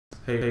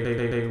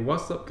Hey,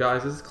 what's up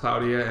guys, this is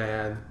CLDY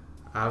and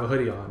I have a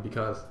hoodie on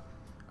because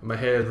my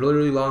hair is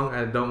really long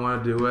and I don't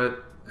want to do it,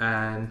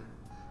 and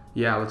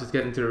yeah, let's just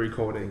get into the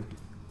recording.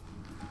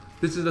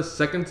 This is the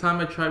second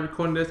time I tried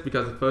recording this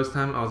because the first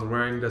time I was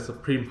wearing the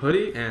Supreme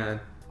hoodie and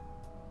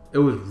it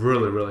was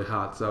really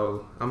hot,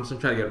 so I'm just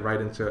gonna try to get right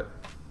into it.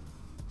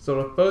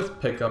 So the first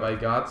pickup I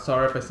got,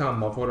 sorry if I sound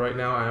muffled right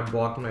now, I am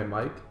blocking my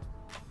mic,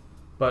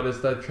 but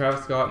it's the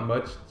Travis Scott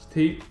merch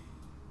tee.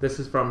 This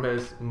is from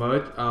his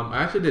merch.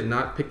 I actually did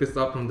not pick this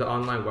up from the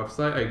online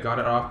website. I got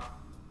it off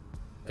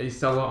a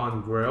seller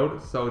on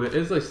Grilled. So there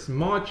is a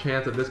small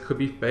chance that this could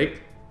be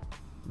fake,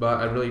 but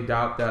I really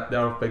doubt that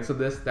they'll fix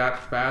this that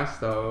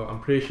fast. So I'm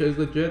pretty sure it's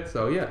legit.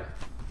 So yeah,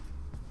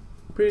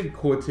 pretty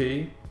cool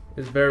tee.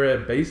 It's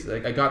very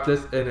basic. I got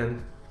this in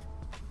an,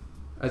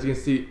 as you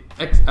can see,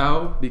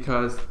 XL,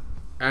 because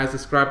as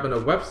described on the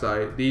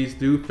website, these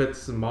do fit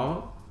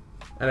small.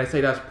 And I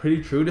say that's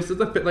pretty true. This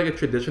doesn't fit like a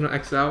traditional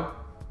XL.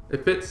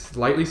 It fits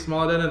slightly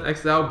smaller than an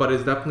XL, but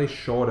it's definitely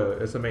shorter.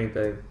 It's the main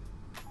thing.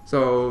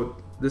 So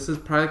this is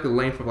probably like the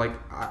length of like,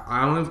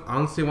 I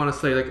honestly want to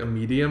say like a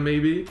medium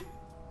maybe.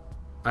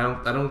 I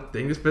don't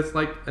think this fits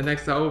like an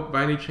XL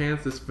by any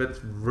chance. This fits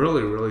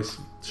really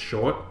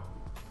short.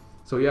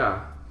 So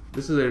yeah,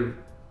 this is a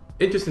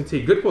interesting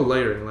tee, good for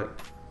layering. Like,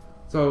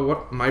 so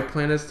what my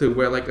plan is to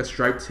wear like a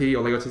striped tee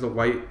or like just a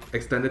white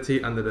extended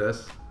tee under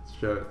this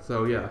shirt.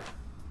 So yeah,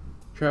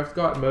 Travis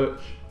Scott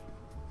merch.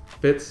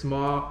 Fits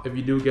small if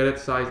you do get it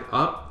sized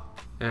up,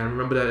 and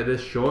remember that it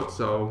is short,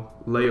 so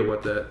layer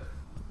with it.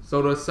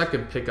 So the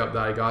second pickup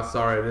that I got,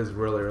 sorry it is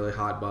really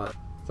hot, but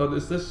so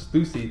this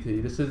STUSSY tee.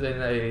 This is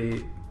in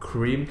a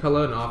cream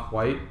color and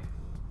off-white.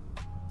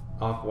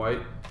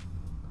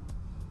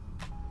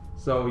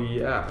 So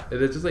yeah,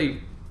 it is just a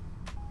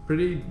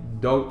pretty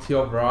dope tee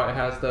overall. It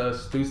has the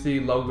STUSSY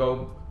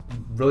logo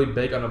really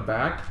big on the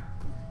back,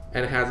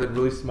 and it has it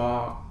really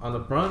small on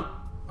the front,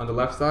 on the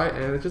left side,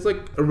 and it's just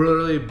like a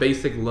really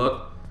basic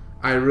look.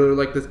 I really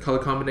like this color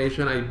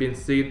combination. I've been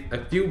seeing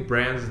a few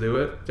brands do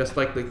it, just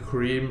like the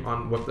cream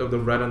on what the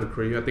red on the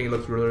cream. I think it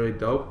looks really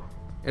dope,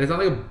 and it's not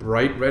like a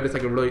bright red, it's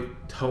like a really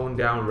toned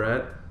down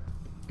red.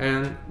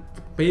 And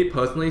me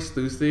personally,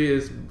 STUSSY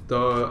is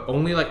the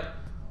only like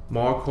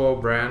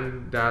MOAR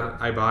brand that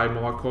I buy.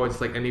 MOAR,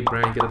 it's like any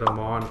brand you get at the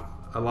mall.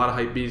 A lot of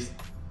hypebeasts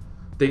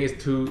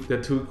think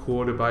they're too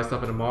cool to buy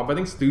stuff in the mall, but I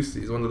think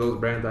STUSSY is one of those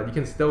brands that you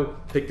can still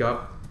pick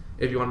up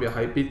if you want to be a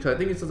hype beast, because I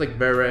think it's just like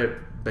very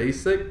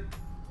basic.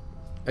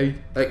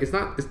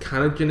 It's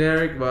kind of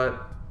generic,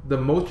 but the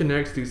most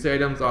generic STUSSY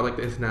items are like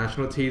the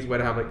international tees where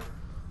they have like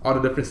all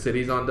the different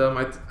cities on them.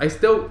 I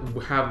still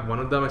have one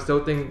of them. I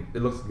still think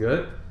it looks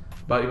good,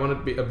 but you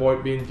want to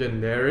avoid being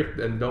generic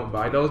and don't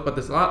buy those. But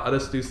there's a lot of other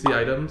STUSSY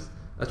items,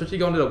 especially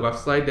going to the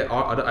website. There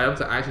are other items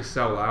that actually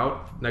sell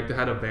out. Like they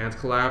had a Vans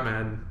collab,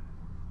 and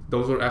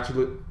those were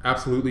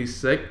absolutely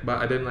sick, but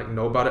I didn't like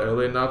know about it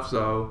early enough,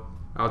 so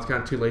I was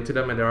kind of too late to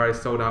them, and they're already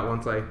sold out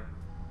once I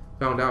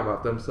found out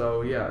about them.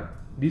 So yeah,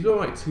 these were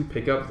my two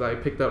pickups that I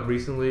picked up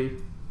recently.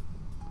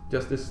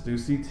 Just this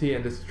STUSSY tee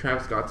and this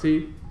Travis Scott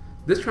tee.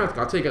 This Travis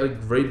Scott tee, I got a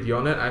great deal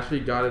on it. I actually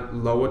got it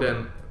lower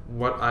than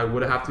what I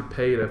would have to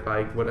pay if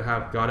I would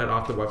have got it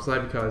off the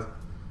website, because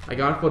I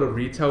got it for the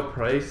retail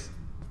price,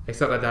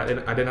 except that I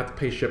didn't have to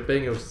pay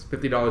shipping. It was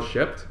 $50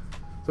 shipped.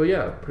 So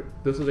yeah,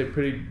 this was a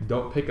pretty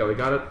dope pickup. I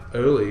got it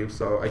early,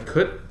 so I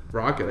could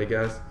rock it, I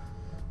guess.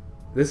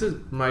 This is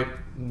my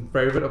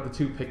favorite of the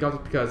two pickups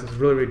because it's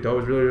really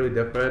dope. It's really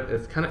different.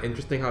 It's kind of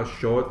interesting how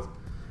short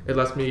it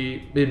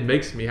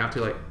makes me have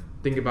to like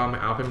think about my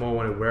outfit more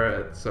when I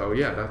wear it. So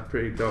yeah, that's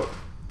pretty dope.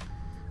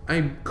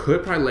 I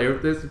could probably layer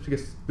with this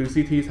because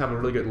STUSSY tees have a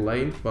really good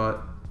length,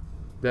 but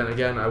then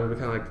again, I would be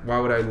kind of like, why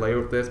would I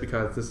layer with this?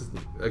 Because this is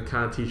a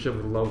kind of t-shirt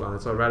with a logo on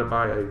it. So I'd rather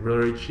buy a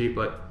really cheap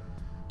like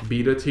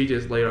beater tee,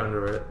 just layer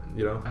under it,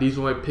 you know. These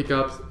were my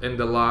pickups in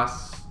the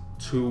last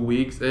 2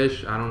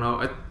 weeks-ish. I don't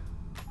know.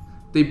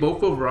 They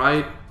both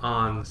arrived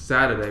on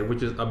Saturday,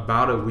 which is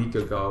about a week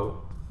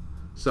ago.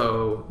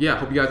 So yeah,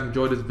 hope you guys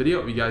enjoyed this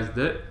video. If you guys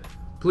did,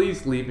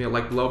 please leave me a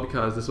like below,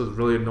 because this was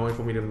really annoying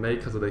for me to make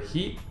because of the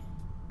heat.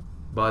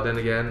 But then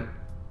again,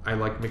 I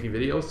like making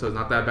videos, so it's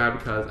not that bad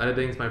because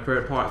editing is my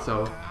favorite part.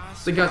 So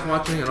thank you guys for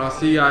watching, and I'll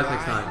see you guys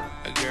next time.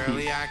 A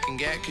girly I can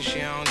get cause she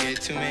don't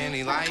get too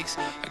many likes.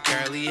 A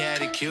curly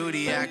headed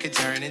cutie I could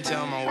turn into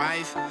my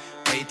wife.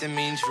 Wait, that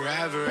means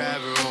forever,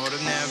 ever, hold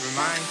up, never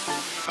mind.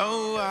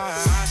 Oh, I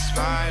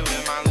spy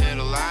with my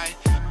little eye.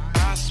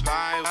 I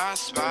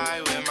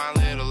spy with my little